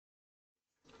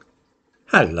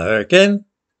Hello again.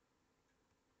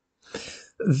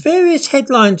 Various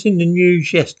headlines in the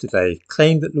news yesterday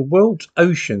claimed that the world's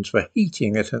oceans were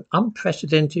heating at an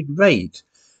unprecedented rate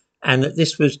and that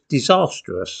this was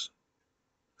disastrous.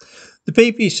 The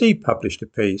BBC published a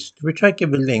piece, to which I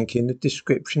give a link in the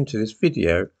description to this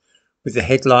video, with the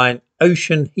headline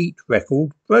 "Ocean Heat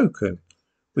Record Broken,"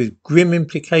 with grim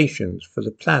implications for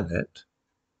the planet.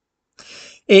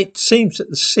 It seems that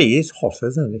the sea is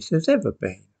hotter than it has ever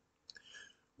been.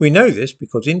 We know this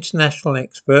because international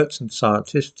experts and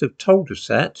scientists have told us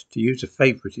that, to use a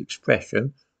favourite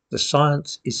expression, the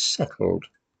science is settled.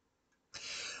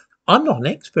 I'm not an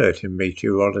expert in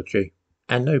meteorology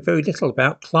and know very little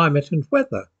about climate and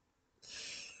weather.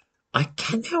 I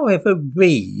can, however,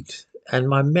 read, and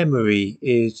my memory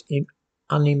is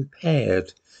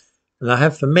unimpaired, and I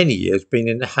have for many years been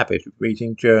in the habit of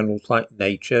reading journals like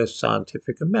Nature,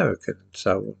 Scientific American, and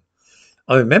so on.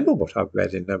 I remember what I've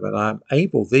read in them, and I am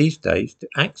able these days to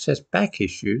access back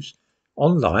issues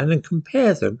online and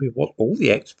compare them with what all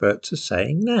the experts are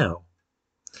saying now.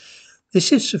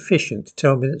 This is sufficient to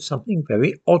tell me that something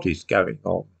very odd is going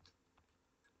on.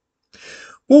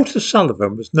 Walter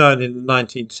Sullivan was known in the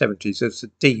 1970s as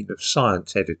the Dean of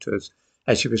Science Editors,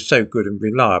 as he was so good and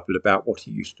reliable about what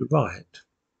he used to write.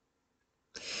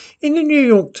 In the New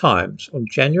York Times on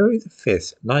January the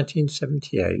 5th,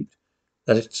 1978,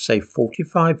 that is to say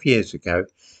 45 years ago,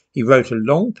 he wrote a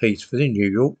long piece for the New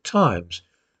York Times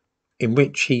in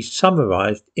which he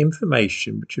summarised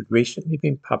information which had recently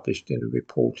been published in a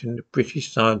report in the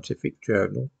British scientific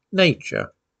journal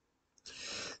Nature.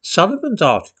 Sullivan's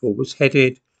article was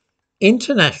headed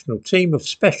 "International Team of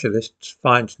Specialists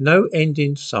Finds No End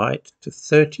in Sight to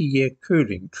 30-Year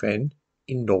Cooling Trend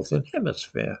in Northern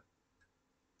Hemisphere."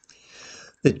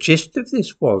 The gist of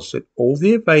this was that all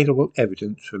the available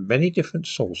evidence from many different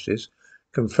sources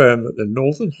confirmed that the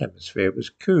Northern Hemisphere was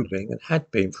cooling and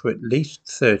had been for at least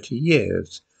 30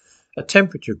 years. A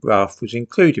temperature graph was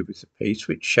included with the piece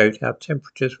which showed how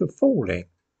temperatures were falling.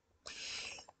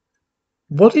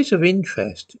 What is of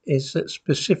interest is that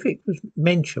specific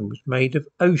mention was made of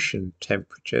ocean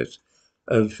temperatures,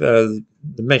 of the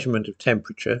measurement of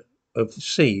temperature of the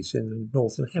seas in the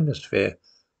Northern Hemisphere.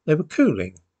 They were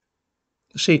cooling.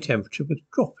 The sea temperature was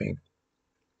dropping.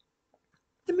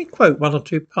 Let me quote one or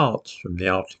two parts from the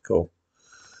article.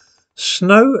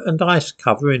 "Snow and ice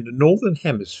cover in the Northern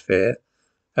Hemisphere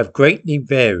have greatly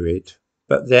varied,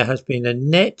 but there has been a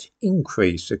net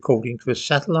increase according to a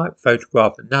satellite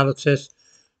photograph analysis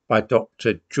by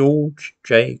Dr. George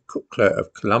J. Kuchler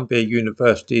of Columbia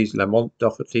University's Lamont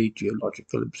Doherty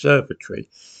Geological Observatory."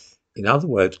 In other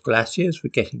words, glaciers were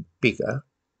getting bigger,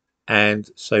 and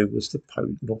so was the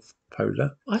North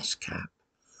Polar ice cap.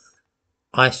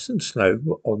 Ice and snow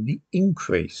were on the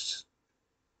increase.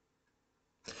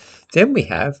 Then we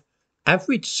have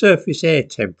average surface air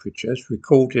temperatures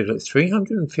recorded at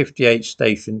 358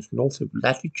 stations north of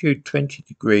latitude 20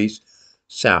 degrees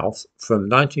south from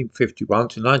 1951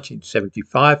 to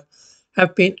 1975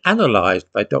 have been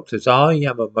analysed by Drs. R.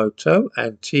 Yamamoto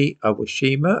and T.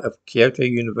 Awashima of Kyoto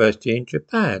University in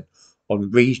Japan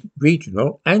on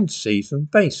regional and season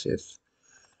basis.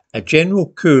 A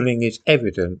general cooling is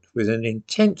evident, with an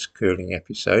intense cooling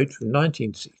episode from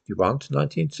 1961 to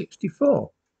 1964.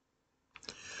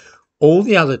 All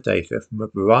the other data from a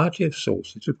variety of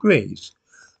sources agrees.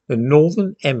 The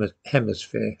Northern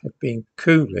Hemisphere had been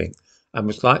cooling and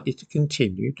was likely to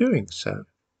continue doing so.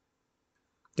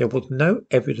 There was no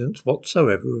evidence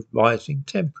whatsoever of rising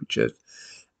temperatures,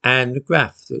 and the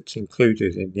graph that's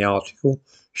included in the article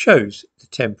shows the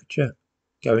temperature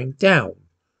going down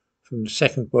from the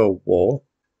Second World War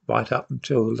right up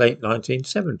until the late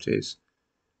 1970s.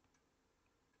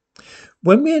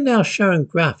 When we are now showing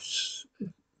graphs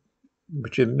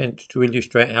which are meant to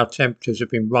illustrate how temperatures have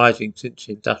been rising since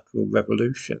the Industrial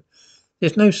Revolution,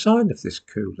 there's no sign of this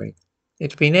cooling.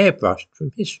 It's been airbrushed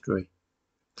from history.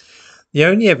 The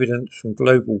only evidence from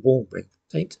global warming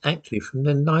dates actually from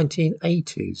the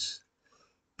 1980s.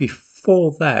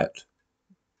 Before that,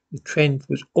 the trend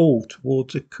was all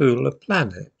towards a cooler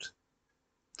planet.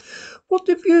 What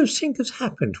do viewers think has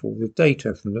happened to all the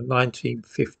data from the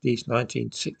 1950s,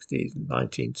 1960s and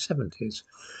 1970s?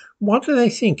 Why do they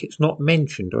think it's not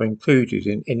mentioned or included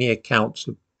in any accounts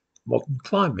of modern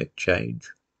climate change?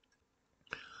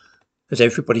 Has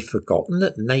everybody forgotten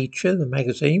that Nature, the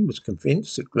magazine, was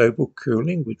convinced that global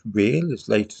cooling was real as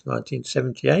late as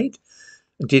 1978?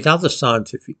 And did other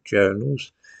scientific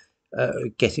journals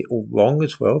get it all wrong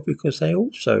as well, because they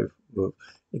also were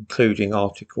including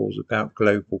articles about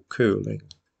global cooling?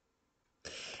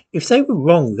 If they were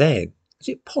wrong then, is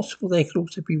it possible they could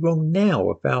also be wrong now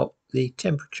about the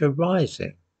temperature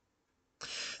rising.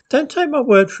 Don't take my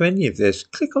word for any of this.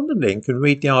 Click on the link and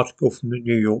read the article from the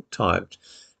New York Times,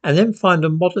 and then find a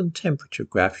modern temperature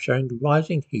graph showing the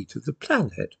rising heat of the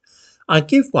planet. I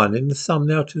give one in the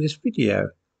thumbnail to this video.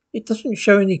 It doesn't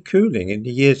show any cooling in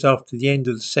the years after the end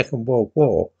of the Second World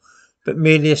War, but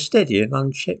merely a steady and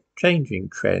unchanging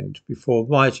trend before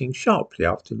rising sharply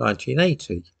after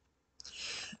 1980.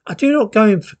 I do not go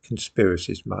in for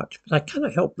conspiracies much, but I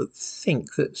cannot help but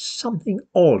think that something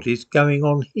odd is going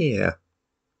on here.